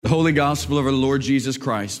Holy Gospel of our Lord Jesus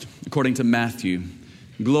Christ, according to Matthew.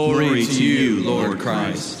 Glory to you, Lord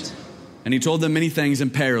Christ. And he told them many things in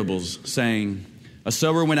parables, saying, A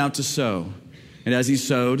sower went out to sow, and as he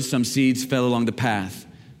sowed, some seeds fell along the path,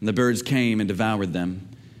 and the birds came and devoured them.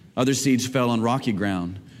 Other seeds fell on rocky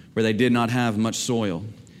ground, where they did not have much soil.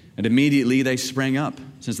 And immediately they sprang up,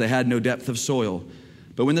 since they had no depth of soil.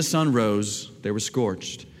 But when the sun rose, they were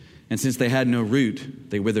scorched. And since they had no root,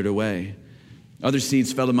 they withered away. Other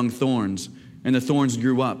seeds fell among thorns, and the thorns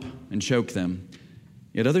grew up and choked them.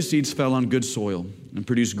 Yet other seeds fell on good soil and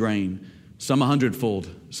produced grain, some 100-fold,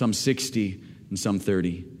 some 60, and some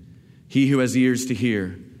 30. He who has ears to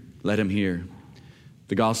hear, let him hear.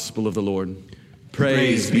 The Gospel of the Lord.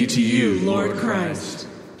 Praise be to you, Lord Christ.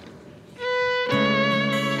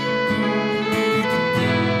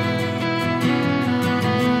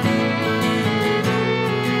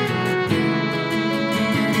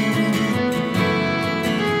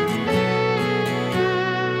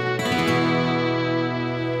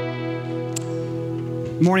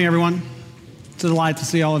 Good morning, everyone. It's a delight to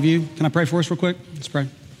see all of you. Can I pray for us real quick? Let's pray.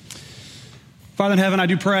 Father in heaven, I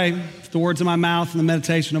do pray that the words of my mouth and the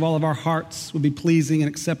meditation of all of our hearts would be pleasing and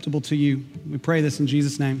acceptable to you. We pray this in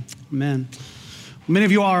Jesus' name. Amen. Many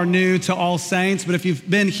of you are new to All Saints, but if you've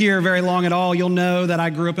been here very long at all, you'll know that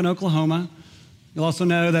I grew up in Oklahoma. You'll also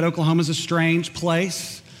know that Oklahoma is a strange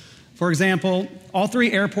place. For example, all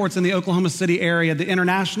three airports in the Oklahoma City area, the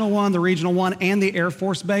international one, the regional one, and the Air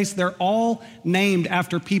Force Base, they're all named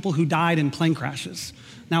after people who died in plane crashes.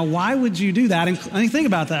 Now, why would you do that? I mean, think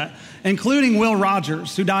about that. Including Will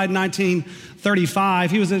Rogers, who died in 1935.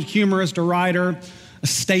 He was a humorist, a writer, a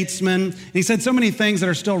statesman. And he said so many things that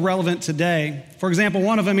are still relevant today. For example,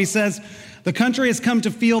 one of them, he says, the country has come to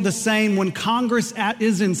feel the same when Congress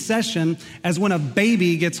is in session as when a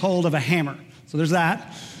baby gets hold of a hammer. So there's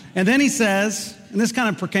that. And then he says, and this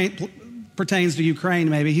kind of pertains to Ukraine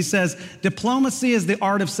maybe, he says, diplomacy is the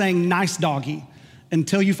art of saying nice doggy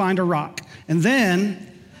until you find a rock. And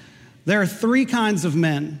then there are three kinds of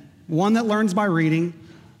men. One that learns by reading,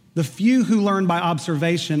 the few who learn by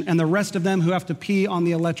observation, and the rest of them who have to pee on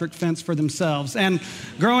the electric fence for themselves. And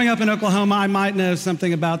growing up in Oklahoma, I might know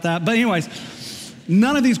something about that. But anyways,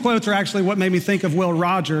 none of these quotes are actually what made me think of Will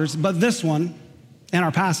Rogers, but this one in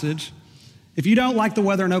our passage. If you don't like the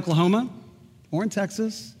weather in Oklahoma or in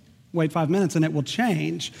Texas, wait 5 minutes and it will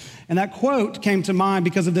change. And that quote came to mind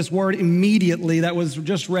because of this word immediately that was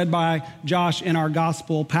just read by Josh in our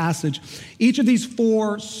gospel passage. Each of these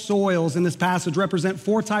four soils in this passage represent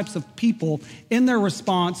four types of people in their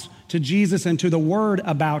response to Jesus and to the word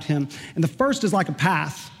about him. And the first is like a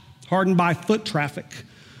path hardened by foot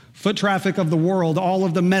traffic of the world, all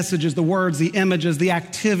of the messages, the words, the images, the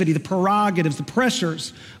activity, the prerogatives, the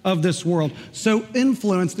pressures of this world. So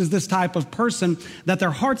influenced is this type of person that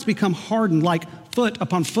their hearts become hardened like foot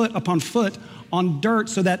upon foot upon foot on dirt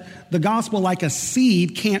so that the gospel, like a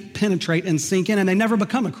seed, can't penetrate and sink in, and they never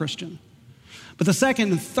become a Christian. But the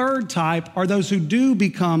second and third type are those who do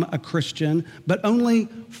become a Christian, but only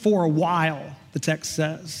for a while, the text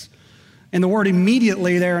says. And the word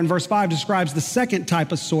immediately there in verse 5 describes the second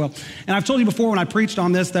type of soil. And I've told you before when I preached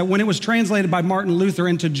on this that when it was translated by Martin Luther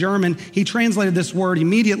into German, he translated this word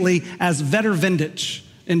immediately as Wetterwendig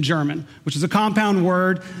in German, which is a compound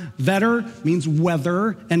word. Wetter means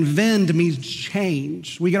weather, and Wind means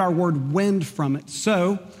change. We get our word wind from it.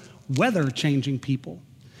 So, weather-changing people.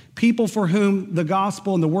 People for whom the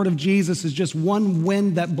gospel and the word of Jesus is just one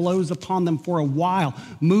wind that blows upon them for a while,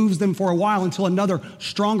 moves them for a while until another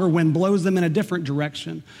stronger wind blows them in a different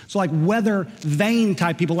direction. So like weather vane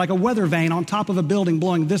type people, like a weather vane on top of a building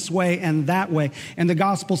blowing this way and that way. And the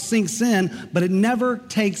gospel sinks in, but it never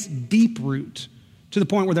takes deep root to the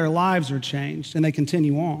point where their lives are changed and they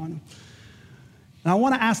continue on. And I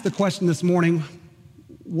want to ask the question this morning,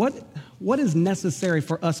 what is necessary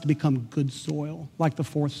for us to become good soil, like the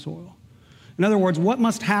fourth soil? In other words, what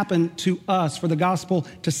must happen to us for the gospel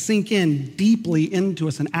to sink in deeply into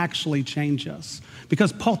us and actually change us?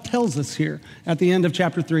 Because Paul tells us here at the end of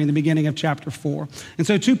chapter 3 and the beginning of chapter 4. And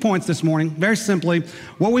so 2 points this morning, very simply,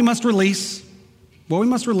 what we must release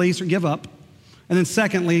or give up. And then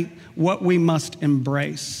secondly, what we must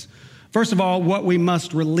embrace. First of all, what we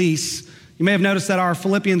must release. You may have noticed that our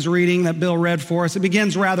Philippians reading that Bill read for us, it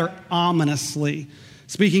begins rather ominously.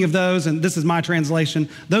 Speaking of those, and this is my translation,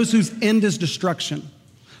 those whose end is destruction,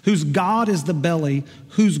 whose God is the belly,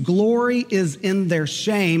 whose glory is in their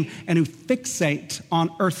shame, and who fixate on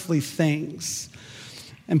earthly things.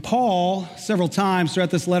 And Paul, several times throughout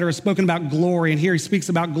this letter, has spoken about glory, and here he speaks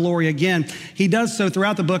about glory again. He does so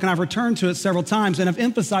throughout the book, and I've returned to it several times, and I've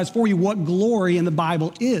emphasized for you what glory in the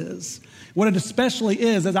Bible is. What it especially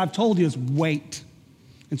is, as I've told you, is weight.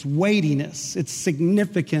 It's weightiness, it's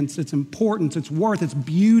significance, it's importance, it's worth, it's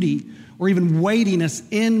beauty, or even weightiness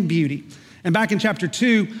in beauty. And back in chapter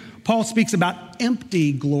 2, Paul speaks about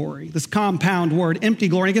empty glory, this compound word, empty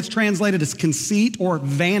glory. And it gets translated as conceit or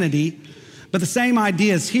vanity. But the same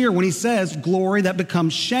idea is here when he says glory that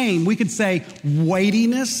becomes shame. We could say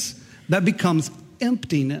weightiness that becomes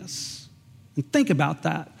emptiness. And think about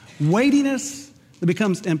that. Weightiness that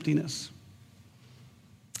becomes emptiness.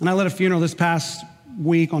 And I led a funeral this past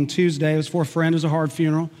week on Tuesday. It was for a friend. It was a hard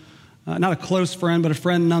funeral. Not a close friend, but a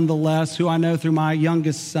friend nonetheless, who I know through my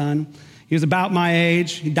youngest son. He was about my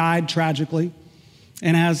age. He died tragically.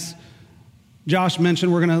 And as Josh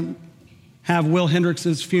mentioned, we're going to have Will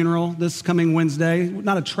Hendricks' funeral this coming Wednesday.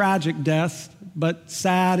 Not a tragic death, but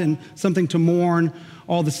sad and something to mourn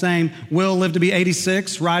all the same. Will lived to be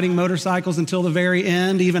 86, riding motorcycles until the very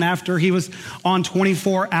end, even after he was on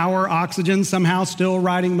 24-hour oxygen, somehow still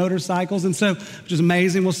riding motorcycles. And so, which is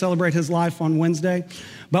amazing. We'll celebrate his life on Wednesday.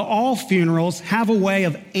 But all funerals have a way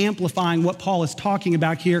of amplifying what Paul is talking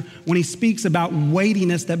about here when he speaks about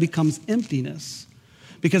weightiness that becomes emptiness.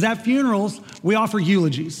 Because at funerals, we offer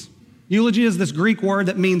eulogies. Eulogy is this Greek word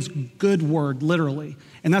that means good word, literally.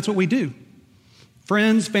 And that's what we do.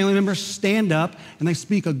 Friends, family members stand up and they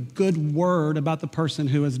speak a good word about the person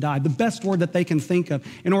who has died, the best word that they can think of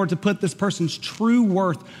in order to put this person's true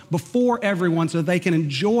worth before everyone so that they can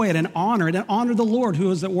enjoy it and honor the Lord who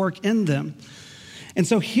is at work in them. And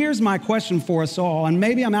so here's my question for us all, and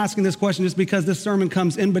maybe I'm asking this question just because this sermon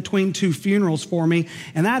comes in between two funerals for me,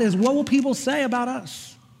 and that is, what will people say about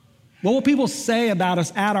us? What will people say about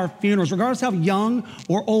us at our funerals? Regardless how young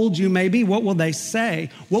or old you may be, what will they say?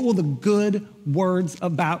 What will the good words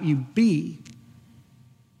about you be?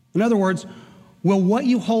 In other words, will what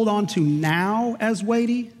you hold on to now as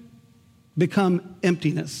weighty become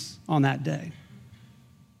emptiness on that day?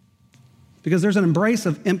 Because there's an embrace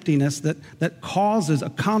of emptiness that causes a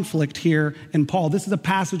conflict here in Paul. This is a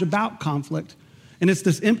passage about conflict. And it's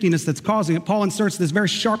this emptiness that's causing it. Paul inserts this very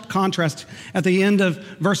sharp contrast at the end of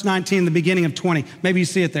verse 19, the beginning of 20. Maybe you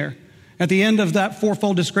see it there. At the end of that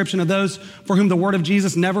fourfold description of those for whom the word of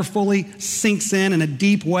Jesus never fully sinks in a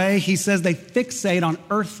deep way, he says they fixate on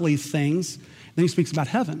earthly things. Then he speaks about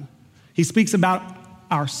heaven. He speaks about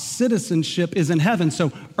our citizenship is in heaven.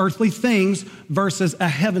 So earthly things versus a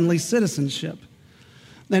heavenly citizenship.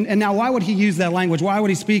 And now why would he use that language? Why would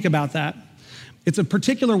he speak about that? It's a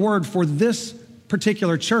particular word for this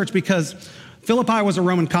particular church because Philippi was a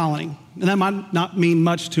Roman colony. And that might not mean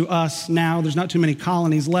much to us now. There's not too many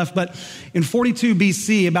colonies left. But in 42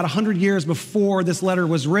 BC, about 100 years before this letter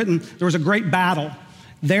was written, there was a great battle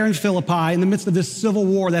there in Philippi in the midst of this civil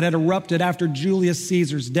war that had erupted after Julius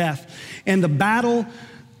Caesar's death. And the battle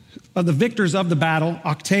of the victors of the battle,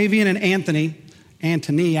 Octavian and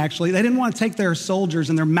Antony, actually, they didn't want to take their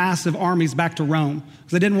soldiers and their massive armies back to Rome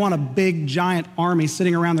because they didn't want a big, giant army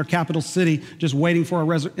sitting around their capital city just waiting for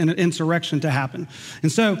an insurrection to happen.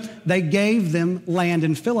 And so they gave them land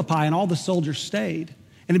in Philippi, and all the soldiers stayed.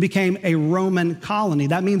 And it became a Roman colony.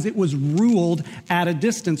 That means it was ruled at a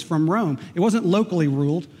distance from Rome. It wasn't locally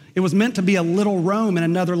ruled. It was meant to be a little Rome in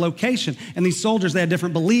another location. And these soldiers, they had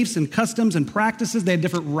different beliefs and customs and practices. They had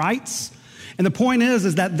different rights. And the point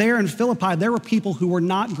is that there in Philippi, there were people who were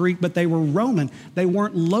not Greek, but they were Roman. They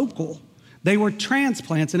weren't local. They were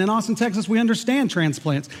transplants. And in Austin, Texas, we understand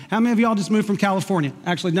transplants. How many of y'all just moved from California?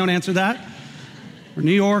 Actually, don't answer that. Or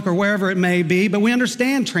New York or wherever it may be. But we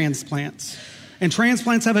understand transplants. And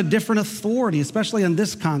transplants have a different authority, especially in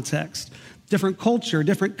this context. Different culture,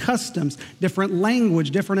 different customs, different language,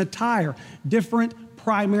 different attire, different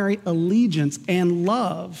primary allegiance and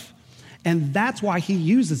love. And that's why he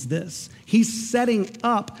uses this. He's setting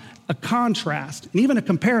up a contrast and even a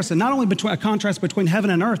comparison, not only between a contrast between heaven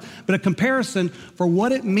and earth, but a comparison for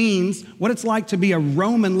what it means, what it's like to be a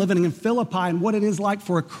Roman living in Philippi and what it is like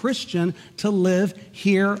for a Christian to live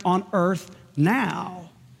here on earth now.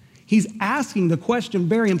 He's asking the question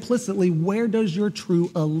very implicitly, where does your true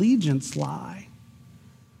allegiance lie?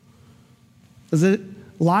 Does it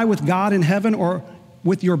lie with God in heaven or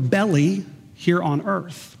with your belly here on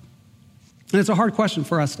earth? And it's a hard question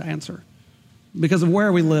for us to answer because of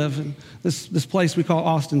where we live in this place we call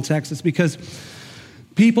Austin, Texas, because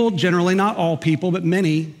people generally, not all people, but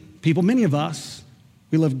many people, many of us,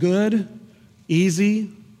 we live good, easy,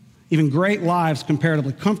 even great lives,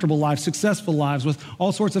 comparatively comfortable lives, successful lives with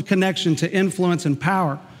all sorts of connection to influence and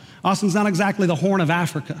power. Austin's not exactly the Horn of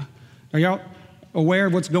Africa. Are y'all aware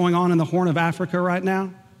of what's going on in the Horn of Africa right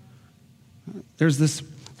now? There's this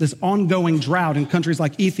this ongoing drought in countries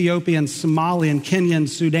like Ethiopia and Somalia and Kenya and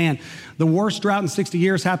Sudan. The worst drought in 60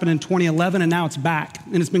 years happened in 2011, and now it's back.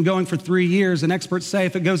 And it's been going for 3 years, and experts say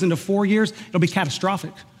if it goes into 4 years, it'll be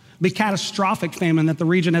catastrophic. It'll be catastrophic famine that the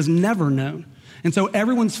region has never known. And so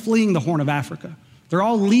everyone's fleeing the Horn of Africa. They're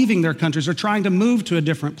all leaving their countries. They're trying to move to a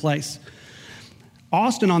different place.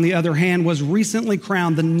 Austin, on the other hand, was recently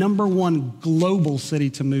crowned the #1 global city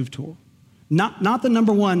to move to. Not the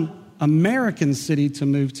 #1 American city to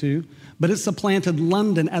move to, but it supplanted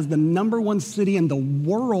London as the #1 city in the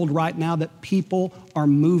world right now that people are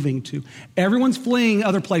moving to. Everyone's fleeing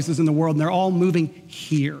other places in the world, and they're all moving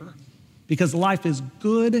here because life is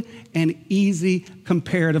good and easy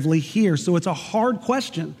comparatively here. So it's a hard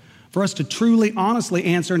question for us to truly, honestly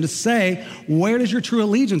answer and to say, where does your true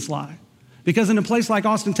allegiance lie? Because in a place like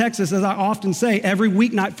Austin, Texas, as I often say, every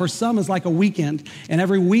weeknight for some is like a weekend, and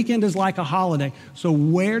every weekend is like a holiday. So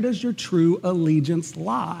where does your true allegiance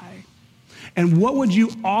lie? And what would you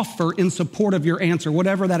offer in support of your answer,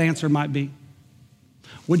 whatever that answer might be?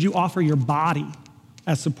 Would you offer your body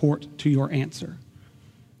as support to your answer?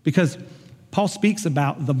 Because Paul speaks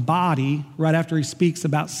about the body right after he speaks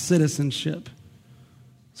about citizenship.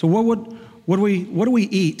 So what do we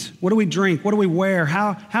eat? What do we drink? What do we wear?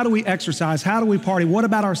 How do we exercise? How do we party? What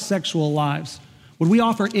about our sexual lives? Would we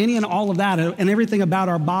offer any and all of that and everything about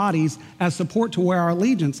our bodies as support to where our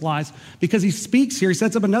allegiance lies? Because he speaks here, he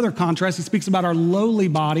sets up another contrast. He speaks about our lowly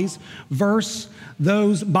bodies versus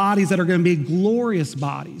those bodies that are going to be glorious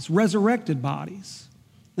bodies, resurrected bodies.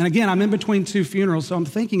 And again, I'm in between 2 funerals, so I'm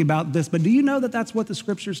thinking about this. But do you know that that's what the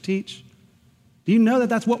scriptures teach? Do you know that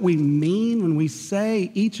that's what we mean when we say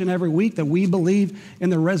each and every week that we believe in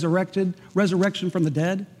the resurrection from the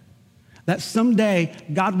dead? That someday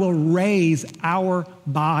God will raise our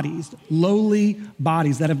bodies, lowly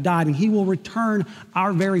bodies that have died, and he will return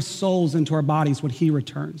our very souls into our bodies when he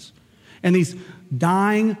returns. And these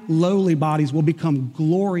dying, lowly bodies will become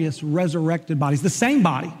glorious, resurrected bodies, the same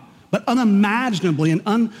body, but unimaginably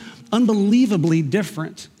and unbelievably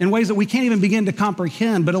different in ways that we can't even begin to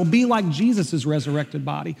comprehend, but it'll be like Jesus' resurrected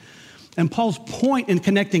body. And Paul's point in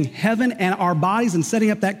connecting heaven and our bodies and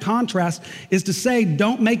setting up that contrast is to say,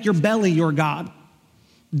 don't make your belly your God.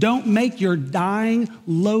 Don't make your dying,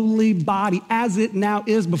 lowly body as it now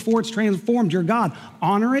is before it's transformed your God.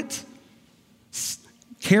 Honor it,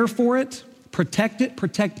 care for it,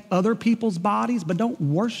 protect other people's bodies, but don't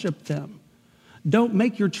worship them. Don't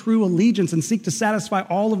make your true allegiance and seek to satisfy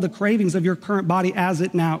all of the cravings of your current body as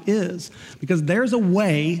it now is, because there's a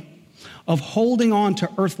way of holding on to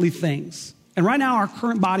earthly things. And right now, our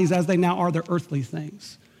current bodies as they now are, they're earthly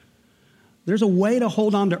things. There's a way to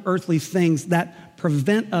hold on to earthly things that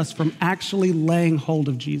prevent us from actually laying hold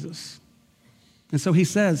of Jesus. And so he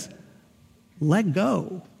says, let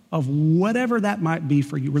go of whatever that might be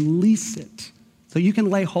for you. Release it so you can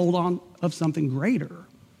lay hold on of something greater,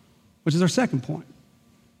 which is our second point,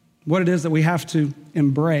 what it is that we have to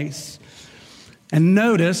embrace. And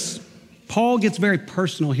notice, Paul gets very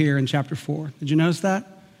personal here in chapter 4. Did you notice that?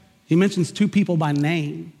 He mentions 2 people by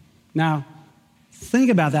name. Now, think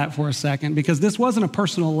about that for a second, because this wasn't a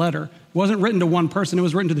personal letter. It wasn't written to one person. It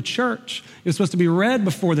was written to the church. It was supposed to be read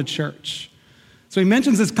before the church. So he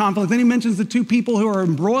mentions this conflict. Then he mentions the 2 people who are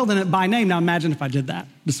embroiled in it by name. Now, imagine if I did that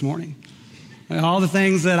this morning. All the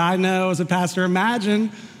things that I know as a pastor,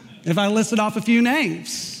 imagine if I listed off a few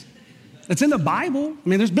names. It's in the Bible. I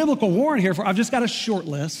mean, there's biblical warrant here. I've just got a short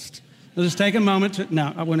list. I'll just take a moment to,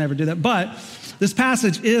 no, I would never do that. But this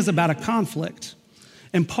passage is about a conflict.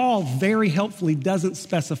 And Paul very helpfully doesn't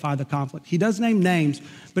specify the conflict. He does name names,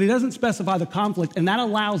 but he doesn't specify the conflict. And that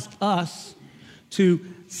allows us to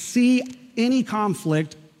see any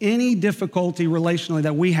conflict, any difficulty relationally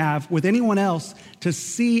that we have with anyone else, to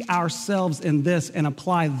see ourselves in this and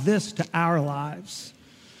apply this to our lives.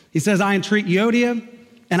 He says, I entreat Euodia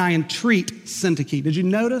and I entreat Syntyche. Did you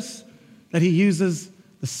notice that he uses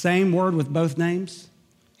the same word with both names?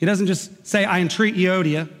 He doesn't just say, I entreat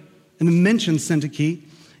Euodia and then mention Syntyche.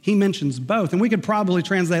 He mentions both. And we could probably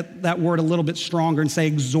translate that word a little bit stronger and say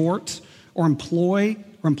exhort or employ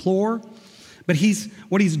or implore. But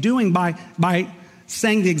what he's doing by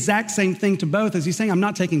saying the exact same thing to both is he's saying, I'm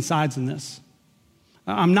not taking sides in this.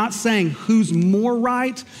 I'm not saying who's more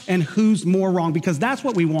right and who's more wrong, because that's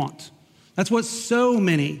what we want. That's what so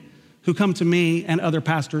many who come to me and other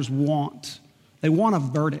pastors want. They want a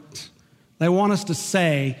verdict. They want us to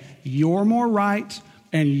say, you're more right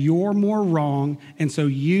and you're more wrong, and so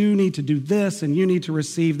you need to do this and you need to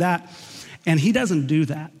receive that. And he doesn't do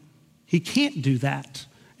that. He can't do that.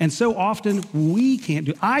 And so often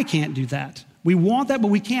I can't do that. We want that, but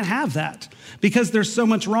we can't have that because there's so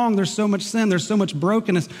much wrong, there's so much sin, there's so much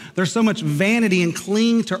brokenness, there's so much vanity and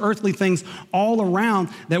clinging to earthly things all around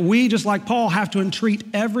that we, just like Paul, have to entreat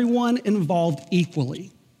everyone involved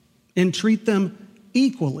equally. Entreat them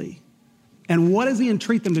equally. And what does he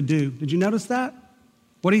entreat them to do? Did you notice that?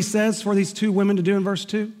 What he says for these two women to do in verse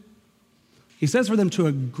 2? He says for them to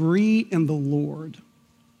agree in the Lord.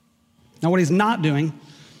 Now, what he's not doing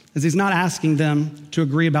is he's not asking them to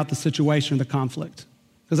agree about the situation or the conflict,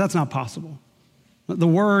 because that's not possible. The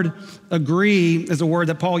word agree is a word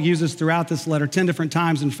that Paul uses throughout this letter 10 different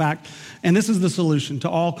times, in fact, and this is the solution to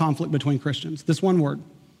all conflict between Christians, this one word.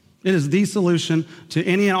 It is the solution to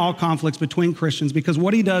any and all conflicts between Christians, because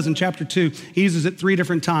what he does in chapter 2, he uses it 3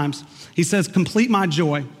 different times. He says, complete my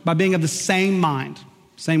joy by being of the same mind,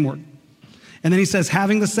 same word. And then he says,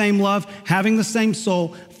 having the same love, having the same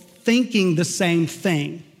soul, thinking the same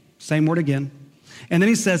thing. Same word again. And then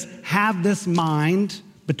he says, have this mind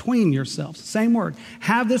between yourselves. Same word.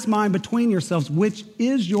 Have this mind between yourselves, which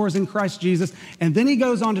is yours in Christ Jesus. And then he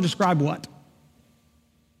goes on to describe what?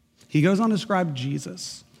 He goes on to describe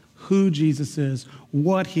Jesus, who Jesus is,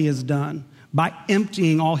 what he has done by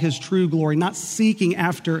emptying all his true glory, not seeking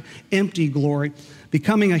after empty glory,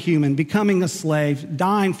 becoming a human, becoming a slave,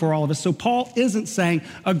 dying for all of us. So Paul isn't saying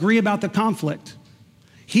agree about the conflict.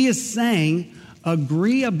 He is saying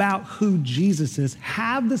agree about who Jesus is.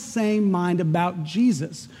 Have the same mind about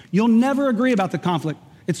Jesus. You'll never agree about the conflict.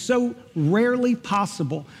 It's so rarely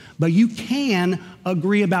possible, but you can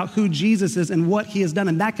agree about who Jesus is and what he has done,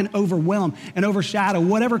 and that can overwhelm and overshadow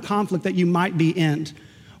whatever conflict that you might be in.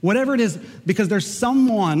 Whatever it is, because there's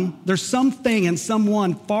something and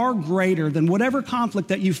someone far greater than whatever conflict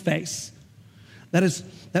that you face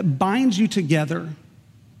that binds you together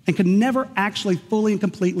and can never actually fully and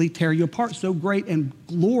completely tear you apart. So great and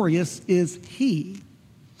glorious is he.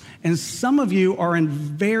 And some of you are in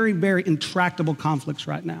very, very intractable conflicts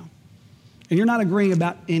right now. And you're not agreeing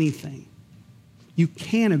about anything. You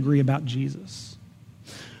can agree about Jesus.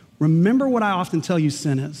 Remember what I often tell you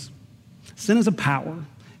sin is. Sin is a power.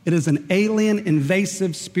 It is an alien,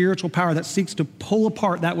 invasive, spiritual power that seeks to pull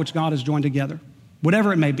apart that which God has joined together.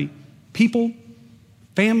 Whatever it may be. People,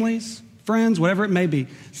 families, friends, whatever it may be,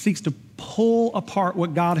 seeks to pull apart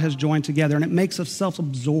what God has joined together. And it makes us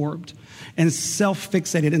self-absorbed and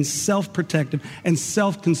self-fixated and self-protective and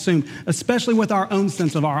self-consumed, especially with our own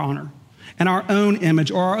sense of our honor and our own image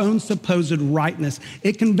or our own supposed rightness.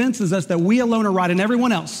 It convinces us that we alone are right and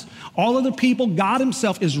everyone else, all other people, God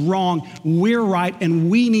himself is wrong, we're right, and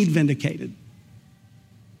we need vindicated.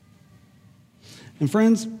 And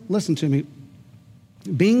friends, listen to me.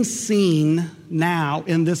 Being seen now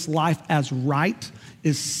in this life as right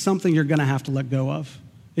is something you're going to have to let go of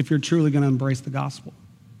if you're truly going to embrace the gospel.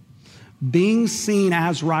 Being seen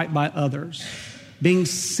as right by others, being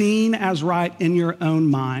seen as right in your own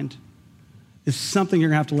mind is something you're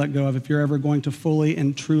going to have to let go of if you're ever going to fully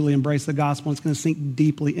and truly embrace the gospel. It's going to sink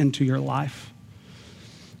deeply into your life.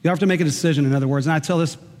 You have to make a decision, in other words, and I tell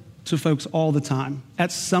this to folks all the time.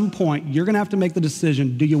 At some point, you're going to have to make the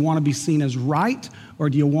decision, do you want to be seen as right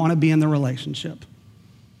or do you want to be in the relationship?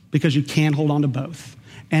 Because you can't hold on to both.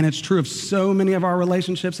 And it's true of so many of our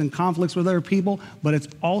relationships and conflicts with other people, but it's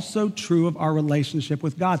also true of our relationship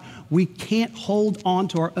with God. We can't hold on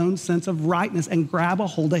to our own sense of rightness and grab a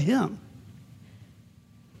hold of him.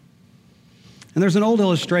 And there's an old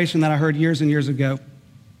illustration that I heard years and years ago.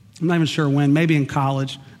 I'm not even sure when, maybe in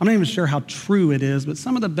college. I'm not even sure how true it is, but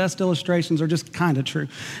some of the best illustrations are just kind of true.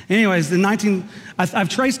 Anyways, I've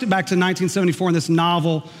traced it back to 1974 in this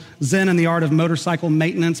novel, Zen and the Art of Motorcycle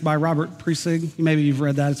Maintenance by Robert Pirsig. Maybe you've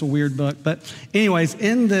read that. It's a weird book. But anyways,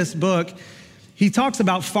 in this book, he talks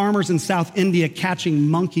about farmers in South India catching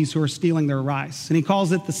monkeys who are stealing their rice. And he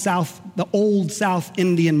calls it the old South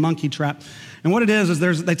Indian monkey trap. And what it is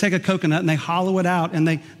they take a coconut and they hollow it out and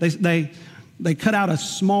they cut out a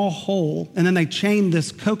small hole and then they chain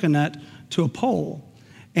this coconut to a pole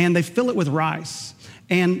and they fill it with rice.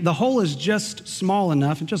 And the hole is just small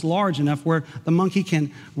enough and just large enough where the monkey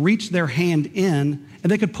can reach their hand in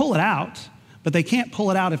and they could pull it out, but they can't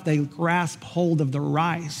pull it out if they grasp hold of the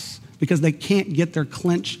rice because they can't get their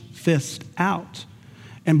clenched fist out.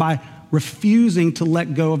 And by refusing to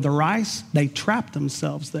let go of the rice, they trap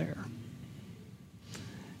themselves there.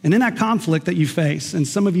 And in that conflict that you face, and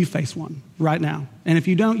some of you face one right now, and if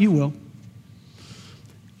you don't, you will,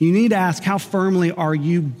 you need to ask, how firmly are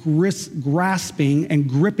you grasping and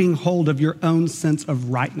gripping hold of your own sense of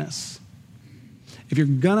rightness? If you're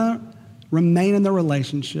going to remain in the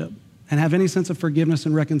relationship and have any sense of forgiveness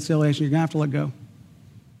and reconciliation, you're going to have to let go.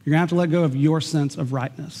 You're going to have to let go of your sense of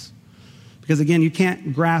rightness. Because again, you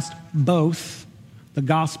can't grasp both the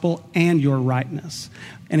gospel and your rightness.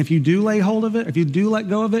 And if you do lay hold of it, if you do let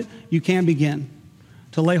go of it, you can begin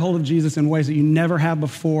to lay hold of Jesus in ways that you never have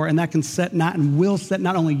before. And that can will set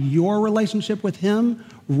not only your relationship with him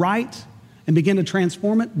right and begin to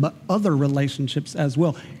transform it, but other relationships as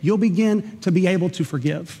well. You'll begin to be able to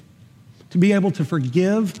forgive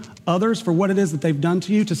others for what it is that they've done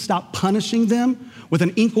to you, to stop punishing them with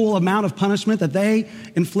an equal amount of punishment that they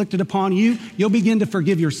inflicted upon you. You'll begin to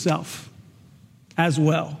forgive yourself as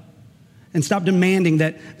well, and stop demanding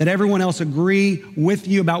that everyone else agree with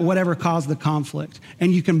you about whatever caused the conflict.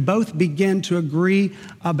 And you can both begin to agree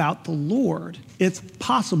about the Lord. It's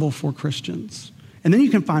possible for Christians. And then you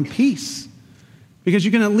can find peace, because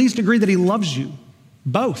you can at least agree that he loves you,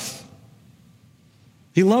 both.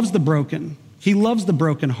 He loves the broken. He loves the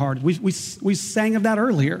brokenhearted. We sang of that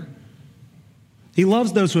earlier. He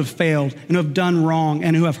loves those who have failed and who have done wrong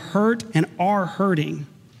and who have hurt and are hurting.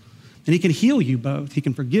 And he can heal you both. He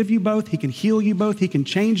can forgive you both. He can heal you both. He can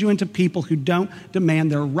change you into people who don't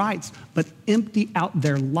demand their rights, but empty out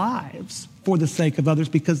their lives for the sake of others,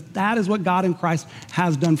 because that is what God in Christ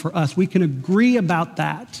has done for us. We can agree about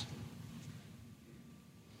that.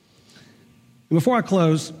 And before I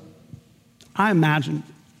close, I imagine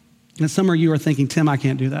that some of you are thinking, Tim, I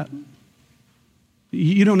can't do that.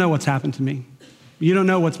 You don't know what's happened to me. You don't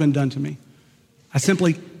know what's been done to me. I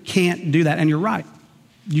simply can't do that. And you're right.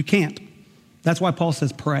 You can't. That's why Paul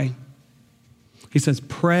says pray. He says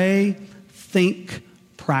pray, think,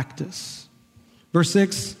 practice. Verse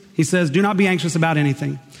 6, he says, do not be anxious about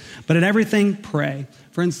anything, but in everything pray.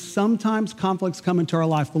 Friends, sometimes conflicts come into our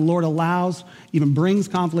life. The Lord allows, even brings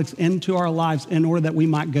conflicts into our lives in order that we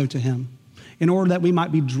might go to him, in order that we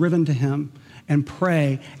might be driven to him and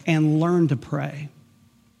pray and learn to pray.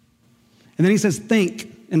 And then he says,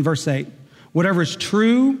 think in verse 8, whatever is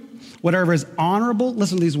true, whatever is honorable,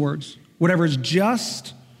 listen to these words, whatever is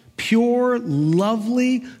just, pure,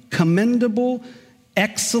 lovely, commendable,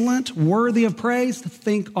 excellent, worthy of praise,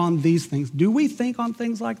 think on these things. Do we think on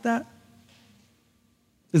things like that?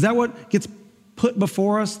 Is that what gets put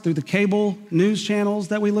before us through the cable news channels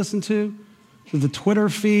that we listen to, through the Twitter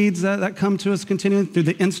feeds that come to us continually, through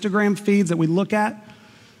the Instagram feeds that we look at?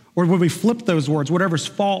 Or would we flip those words? Whatever's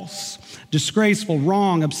false, disgraceful,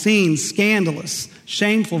 wrong, obscene, scandalous,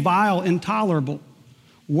 shameful, vile, intolerable.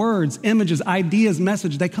 Words, images, ideas,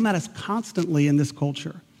 messages, they come at us constantly in this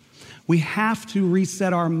culture. We have to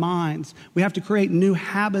reset our minds. We have to create new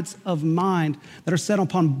habits of mind that are set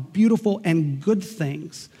upon beautiful and good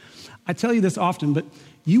things. I tell you this often, but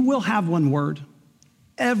you will have one word.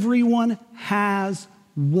 Everyone has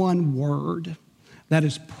one word that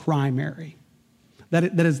is primary.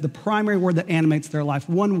 That is the primary word that animates their life.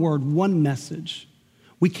 One word, one message.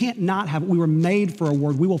 We can't not have it. We were made for a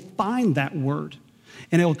word. We will find that word.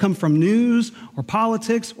 And it will come from news or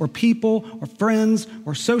politics or people or friends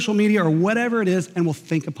or social media or whatever it is, and we'll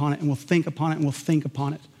think upon it and we'll think upon it and we'll think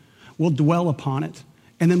upon it. We'll dwell upon it,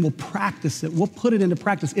 and then we'll practice it. We'll put it into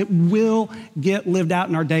practice. It will get lived out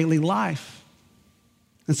in our daily life.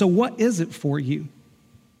 And so what is it for you?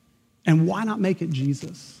 And why not make it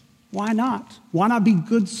Jesus? Why not? Why not be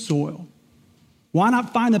good soil? Why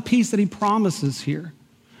not find the peace that he promises here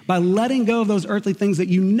by letting go of those earthly things that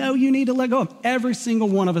you know you need to let go of? Every single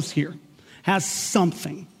one of us here has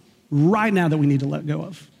something right now that we need to let go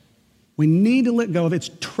of. We need to let go of it. It's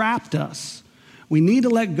trapped us. We need to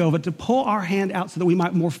let go of it, to pull our hand out so that we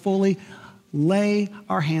might more fully lay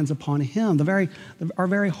our hands upon him, our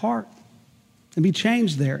very heart, and be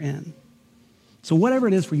changed therein. So whatever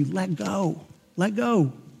it is for you, let go. Let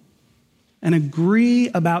go. And agree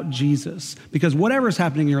about Jesus. Because whatever is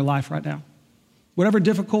happening in your life right now, whatever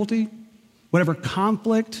difficulty, whatever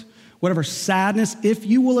conflict, whatever sadness, if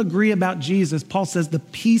you will agree about Jesus, Paul says the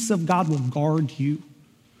peace of God will guard you.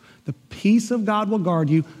 The peace of God will guard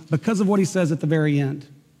you because of what he says at the very end.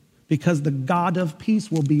 Because the God of peace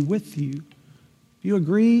will be with you. If you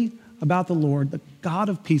agree about the Lord, the God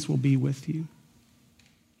of peace will be with you.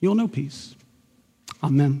 You'll know peace.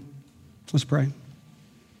 Amen. Let's pray.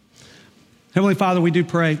 Heavenly Father, we do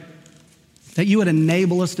pray that you would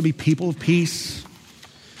enable us to be people of peace,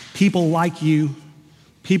 people like you,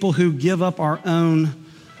 people who give up our own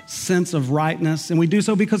sense of rightness. And we do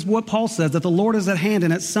so because what Paul says, that the Lord is at hand,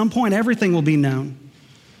 and at some point everything will be known.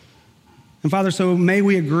 And Father, so may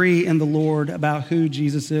we agree in the Lord about who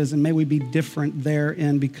Jesus is, and may we be different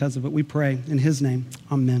therein because of it. We pray in his name.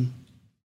 Amen.